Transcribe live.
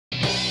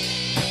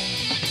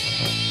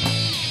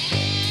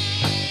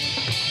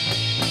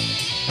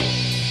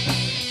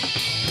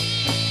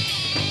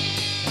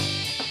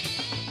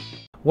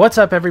What's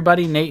up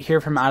everybody, Nate here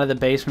from Out of the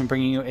Basement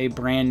bringing you a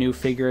brand new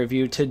figure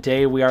review.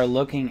 Today we are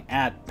looking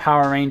at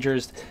Power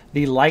Rangers,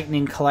 the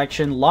Lightning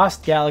Collection,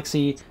 Lost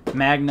Galaxy,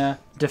 Magna,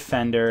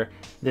 Defender.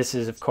 This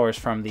is of course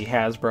from the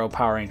Hasbro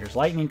Power Rangers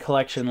Lightning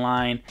Collection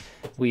line.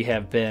 We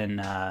have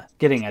been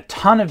getting a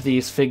ton of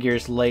these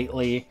figures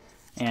lately,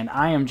 and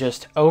I am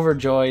just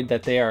overjoyed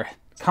that they are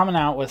coming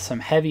out with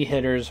some heavy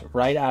hitters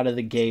right out of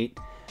the gate.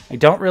 I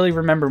don't really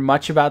remember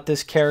much about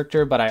this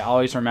character, but I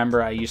always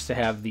remember I used to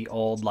have the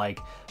old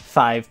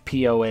 5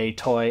 POA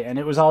toy, and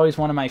it was always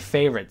one of my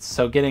favorites.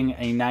 So getting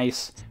a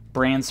nice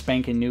brand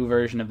spanking new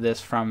version of this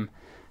from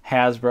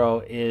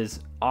Hasbro is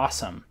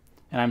awesome,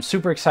 and I'm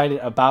super excited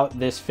about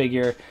this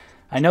figure.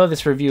 I know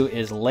this review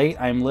is late.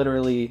 I'm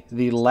literally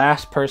the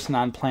last person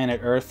on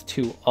planet Earth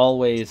to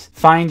always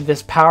find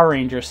this Power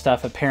Ranger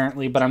stuff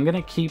apparently, but I'm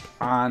gonna keep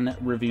on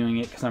reviewing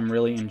it because I'm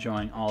really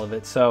enjoying all of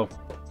it. So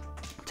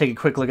take a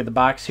quick look at the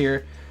box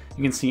here.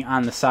 You can see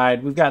on the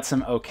side we've got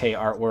some okay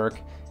artwork.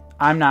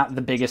 I'm not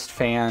the biggest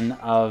fan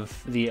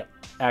of the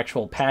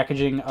actual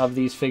packaging of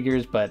these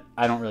figures, but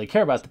I don't really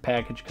care about the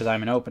package because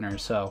I'm an opener,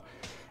 so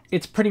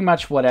it's pretty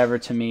much whatever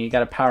to me. You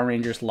got a Power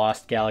Rangers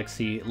Lost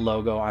Galaxy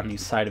logo on the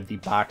side of the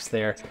box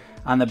there.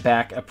 On the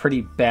back, a pretty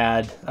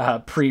bad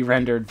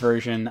pre-rendered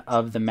version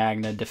of the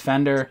Magna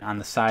Defender. On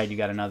the side, you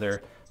got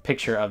another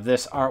picture of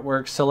this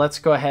artwork. So let's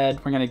go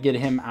ahead. We're going to get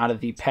him out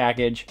of the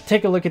package,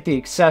 take a look at the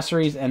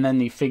accessories, and then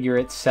the figure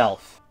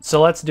itself.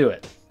 So let's do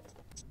it.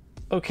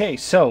 Okay,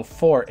 so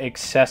for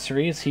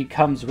accessories, he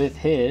comes with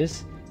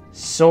his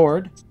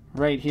sword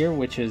right here,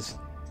 which is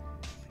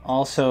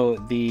also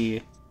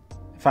the,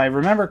 if I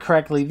remember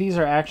correctly, these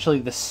are actually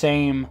the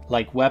same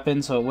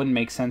weapon, so it wouldn't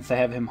make sense to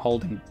have him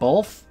holding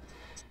both,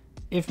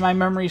 if my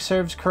memory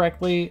serves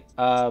correctly,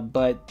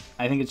 but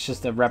I think it's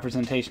just a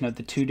representation of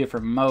the two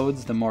different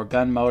modes, the more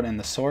gun mode and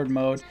the sword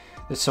mode.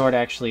 The sword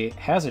actually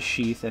has a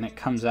sheath and it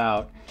comes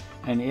out,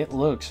 and it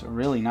looks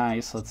really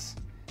nice. Let's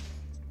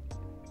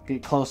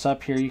get close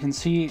up here. You can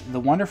see the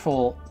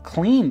wonderful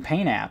clean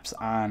paint apps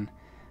on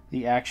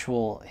the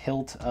actual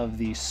hilt of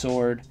the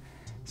sword,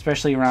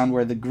 especially around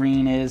where the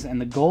green is,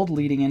 and the gold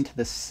leading into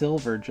the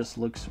silver just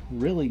looks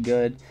really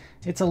good.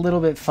 It's a little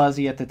bit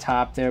fuzzy at the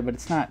top there, but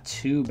it's not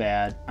too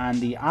bad. On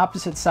the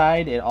opposite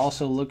side, it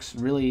also looks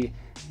really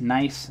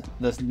nice.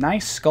 The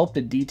nice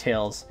sculpted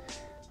details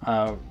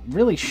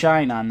really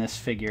shine on this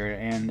figure,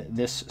 and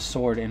this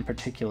sword in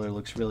particular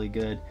looks really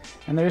good.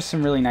 And there's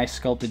some really nice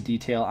sculpted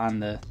detail on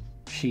the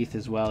sheath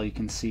as well. You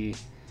can see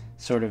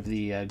sort of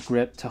the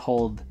grip to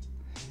hold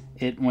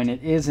it when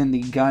it is in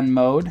the gun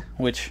mode,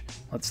 which,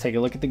 let's take a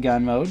look at the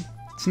gun mode.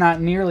 It's not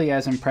nearly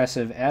as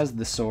impressive as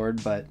the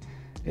sword, but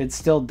it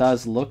still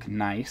does look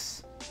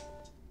nice.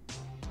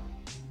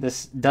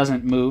 This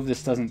doesn't move,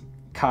 this doesn't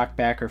cock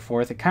back or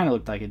forth. It kind of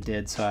looked like it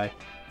did, so I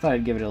thought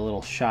I'd give it a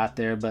little shot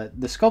there, but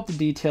the sculpted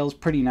detail is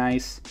pretty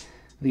nice.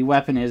 The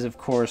weapon is of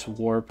course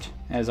warped,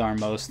 as are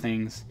most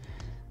things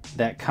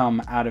that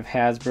come out of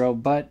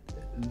Hasbro, but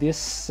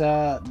this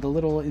the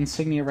little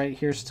insignia right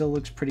here still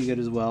looks pretty good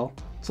as well.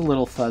 It's a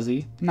little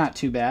fuzzy, not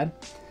too bad.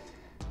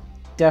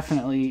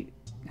 Definitely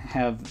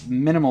have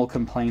minimal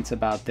complaints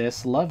about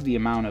this. Love the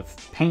amount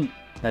of paint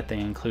that they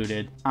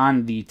included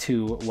on the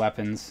two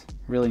weapons.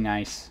 Really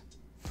nice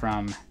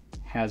from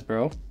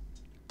Hasbro.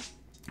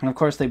 And of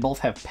course they both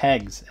have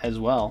pegs as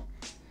well,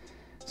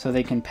 so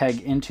they can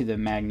peg into the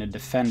Magna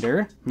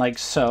Defender, like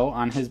so.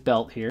 On his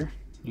belt here,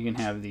 you can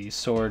have the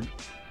sword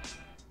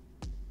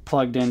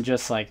plugged in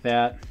just like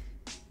that,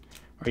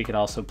 or you could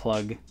also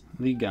plug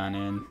the gun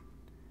in.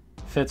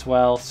 Fits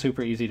well,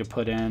 super easy to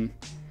put in,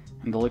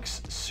 and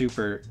looks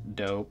super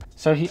dope.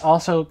 So he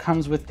also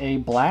comes with a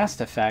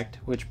blast effect,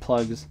 which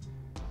plugs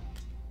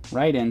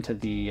right into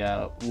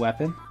the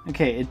weapon.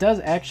 Okay, it does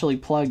actually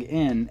plug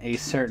in a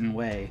certain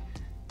way,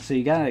 so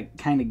you gotta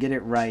kind of get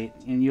it right,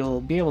 and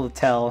you'll be able to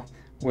tell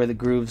where the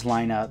grooves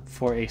line up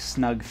for a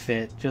snug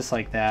fit, just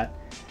like that.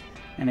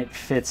 And it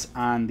fits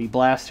on the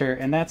blaster,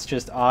 and that's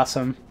just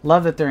awesome.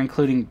 Love that they're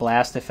including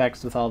blast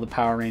effects with all the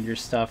Power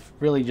Rangers stuff,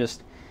 really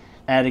just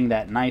adding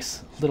that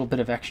nice little bit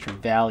of extra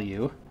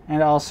value.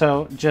 And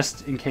also,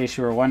 just in case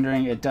you were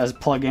wondering, it does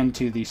plug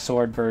into the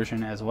sword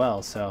version as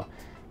well, so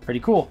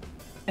pretty cool.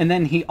 And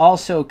then he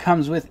also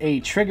comes with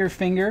a trigger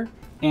finger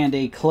and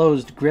a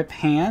closed grip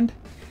hand,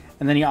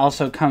 and then he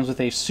also comes with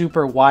a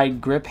super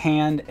wide grip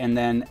hand and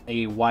then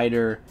a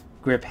wider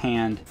grip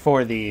hand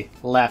for the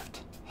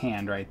left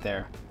hand right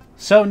there.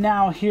 So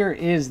now here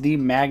is the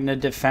Magna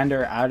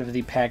Defender out of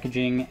the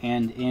packaging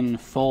and in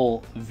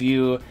full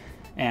view,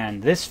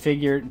 and this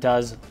figure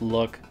does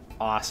look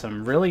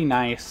awesome. Really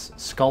nice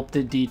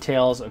sculpted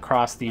details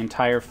across the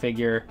entire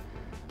figure,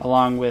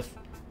 along with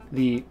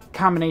the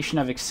combination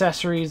of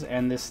accessories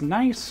and this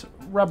nice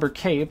rubber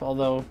cape,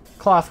 although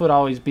cloth would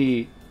always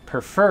be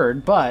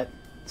preferred, but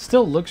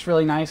still looks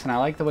really nice, and I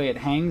like the way it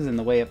hangs and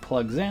the way it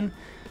plugs in.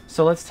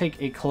 So let's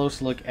take a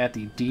close look at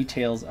the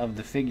details of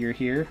the figure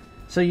here.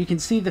 So you can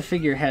see the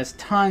figure has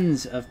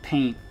tons of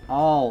paint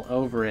all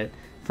over it.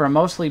 For a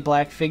mostly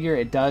black figure,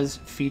 it does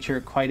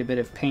feature quite a bit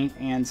of paint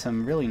and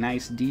some really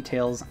nice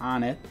details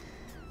on it.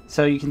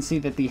 So you can see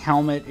that the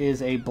helmet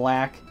is a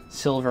black,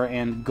 silver,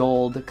 and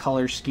gold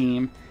color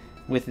scheme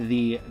with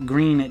the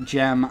green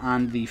gem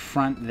on the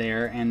front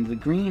there. And the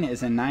green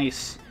is a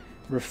nice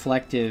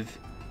reflective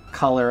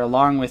color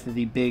along with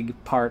the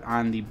big part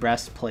on the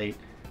breastplate.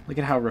 Look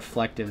at how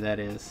reflective that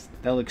is.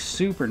 That looks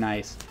super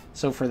nice.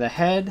 So for the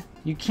head,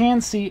 you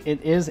can see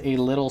it is a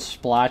little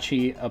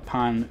splotchy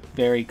upon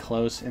very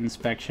close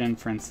inspection.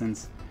 For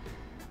instance,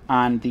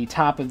 on the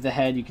top of the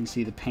head, you can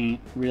see the paint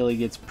really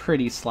gets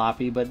pretty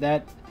sloppy, but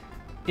that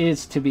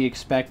is to be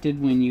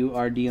expected when you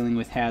are dealing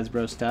with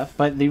Hasbro stuff.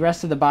 But the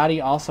rest of the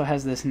body also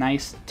has this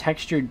nice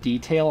textured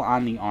detail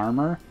on the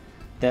armor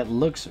that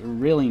looks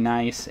really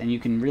nice, and you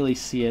can really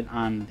see it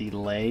on the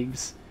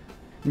legs.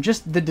 And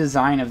just the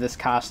design of this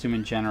costume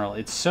in general,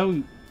 it's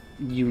so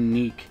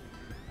unique.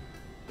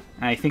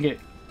 And I think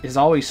it has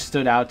always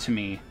stood out to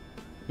me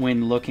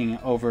when looking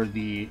over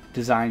the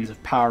designs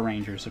of Power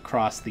Rangers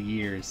across the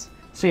years.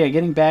 So yeah,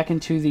 getting back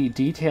into the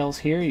details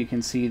here, you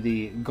can see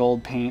the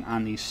gold paint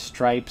on the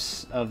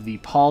stripes of the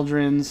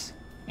pauldrons,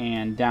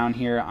 and down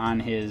here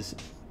on his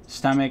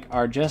stomach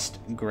are just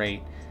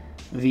great.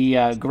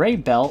 The gray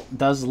belt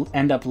does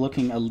end up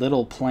looking a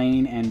little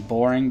plain and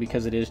boring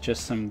because it is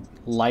just some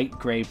light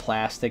gray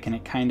plastic, and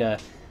it kind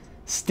of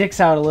sticks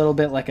out a little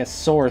bit like a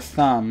sore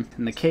thumb.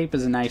 And the cape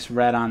is a nice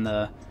red on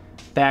the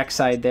back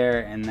side there,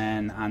 and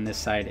then on this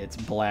side it's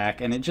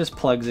black, and it just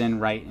plugs in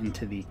right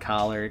into the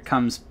collar. It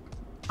comes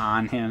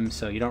on him,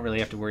 so you don't really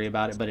have to worry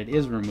about it, but it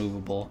is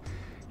removable,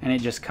 and it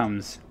just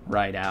comes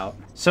right out.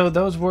 So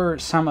those were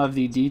some of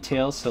the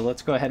details, so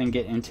let's go ahead and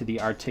get into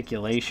the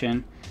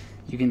articulation.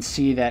 You can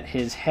see that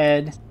his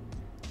head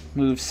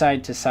moves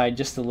side to side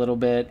just a little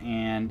bit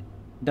and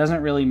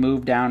doesn't really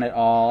move down at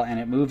all, and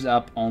it moves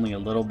up only a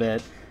little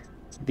bit.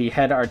 The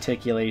head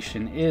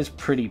articulation is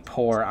pretty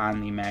poor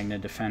on the Magna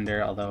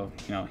Defender, although,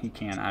 you know, he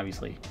can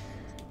obviously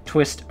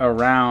twist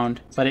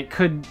around, but it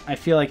could, I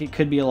feel like it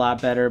could be a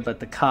lot better. But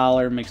the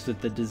collar mixed with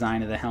the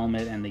design of the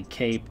helmet and the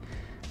cape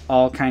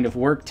all kind of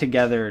work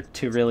together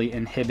to really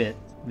inhibit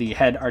the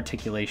head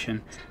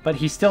articulation, but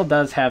he still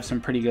does have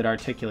some pretty good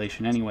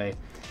articulation anyway.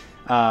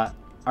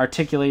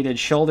 Articulated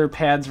shoulder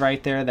pads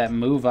right there that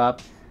move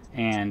up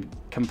and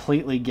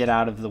completely get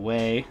out of the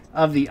way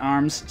of the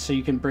arms, so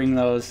you can bring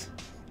those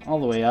all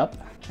the way up.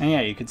 And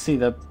yeah, you can see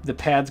the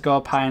pads go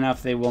up high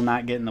enough they will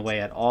not get in the way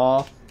at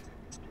all.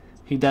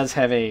 He does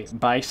have a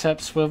bicep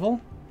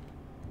swivel,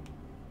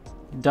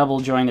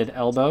 double jointed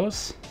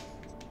elbows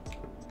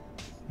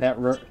that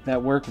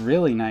work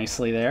really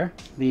nicely there.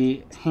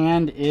 The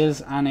hand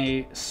is on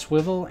a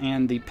swivel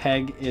and the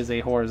peg is a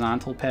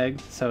horizontal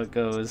peg, so it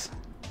goes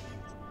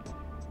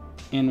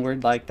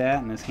inward like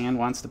that, and his hand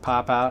wants to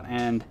pop out,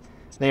 and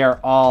they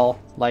are all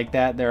like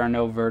that. There are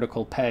no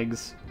vertical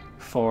pegs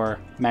for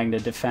Magna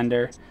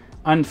Defender.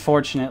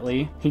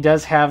 Unfortunately, he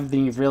does have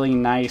the really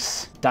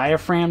nice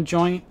diaphragm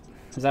joint.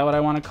 Is that what I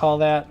want to call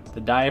that?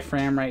 The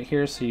diaphragm right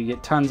here, so you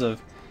get tons of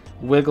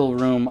wiggle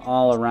room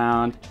all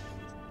around.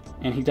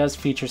 And he does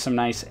feature some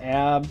nice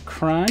ab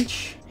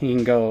crunch. He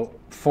can go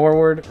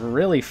forward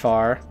really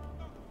far.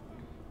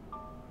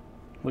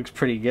 Looks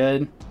pretty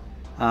good.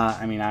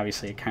 I mean,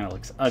 obviously it kind of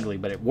looks ugly,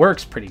 but it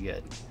works pretty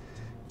good.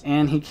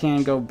 And he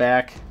can go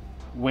back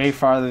way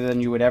farther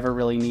than you would ever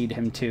really need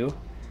him to.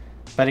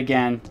 But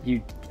again,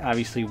 you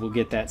obviously will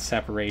get that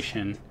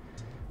separation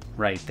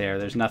right there.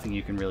 There's nothing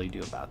you can really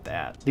do about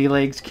that. The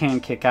legs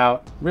can kick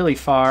out really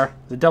far.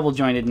 The double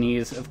jointed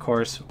knees, of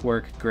course,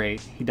 work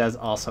great. He does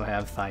also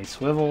have thigh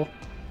swivel.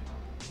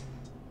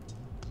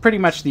 Pretty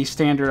much the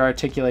standard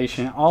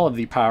articulation all of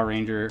the Power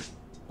Ranger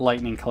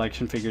Lightning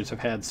Collection figures have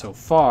had so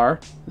far.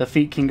 The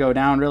feet can go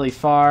down really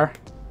far,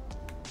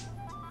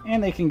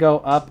 and they can go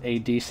up a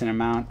decent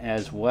amount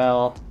as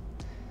well.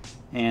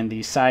 And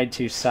the side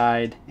to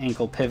side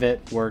ankle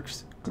pivot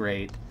works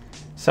great.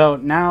 So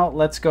now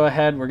let's go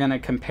ahead, we're going to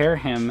compare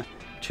him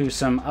to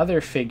some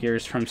other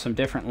figures from some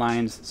different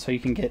lines so you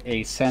can get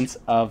a sense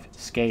of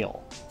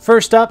scale.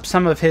 First up,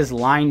 some of his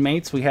line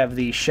mates. We have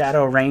the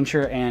Shadow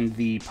Ranger and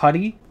the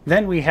Putty.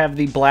 Then we have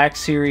the Black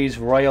Series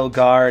Royal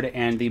Guard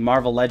and the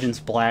Marvel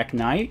Legends Black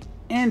Knight.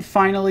 And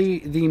finally,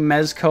 the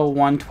Mezco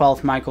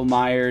 1/12 Michael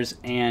Myers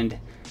and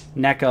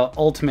NECA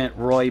Ultimate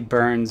Roy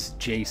Burns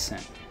Jason.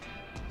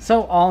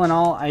 So all in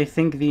all, I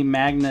think the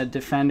Magna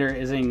Defender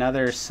is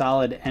another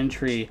solid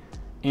entry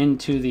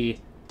into the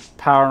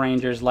Power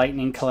Rangers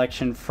Lightning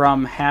Collection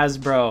from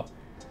Hasbro.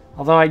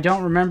 Although I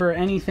don't remember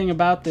anything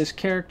about this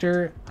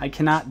character, I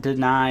cannot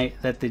deny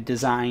that the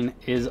design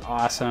is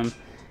awesome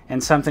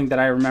and something that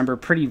I remember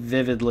pretty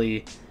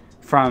vividly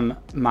from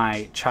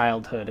my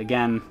childhood.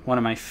 Again, one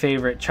of my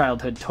favorite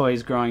childhood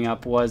toys growing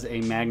up was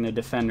a Magna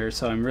Defender,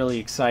 so I'm really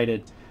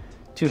excited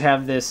to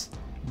have this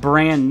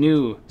brand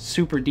new,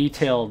 super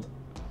detailed,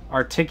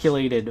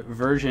 articulated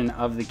version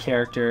of the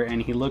character,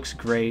 and he looks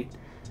great.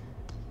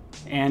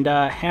 And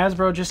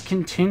Hasbro just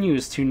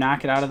continues to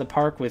knock it out of the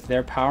park with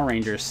their Power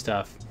Rangers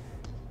stuff.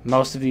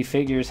 Most of the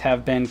figures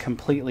have been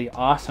completely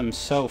awesome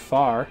so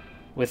far,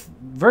 with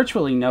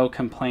virtually no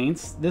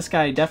complaints. This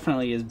guy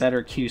definitely is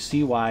better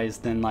QC-wise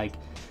than like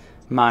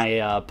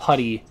my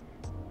Putty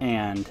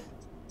and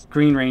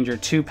Green Ranger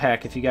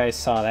 2-pack. If you guys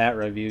saw that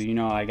review, you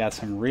know I got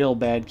some real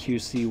bad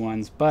QC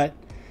ones. But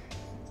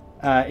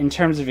in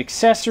terms of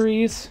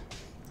accessories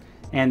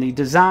and the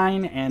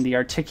design and the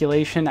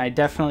articulation, I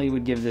definitely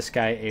would give this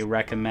guy a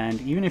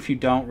recommend. Even if you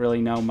don't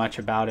really know much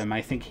about him,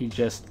 I think he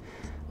just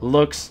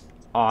looks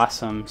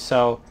awesome.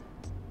 So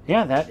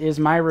yeah, that is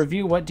my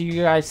review. What do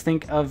you guys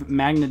think of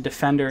Magna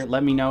Defender?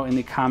 Let me know in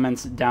the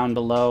comments down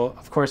below.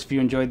 Of course, if you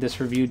enjoyed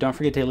this review, don't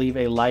forget to leave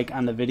a like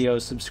on the video.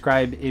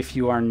 Subscribe if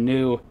you are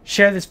new.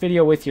 Share this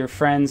video with your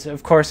friends.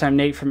 Of course, I'm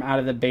Nate from Out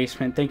of the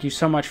Basement. Thank you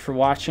so much for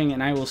watching,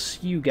 and I will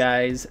see you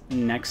guys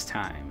next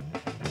time.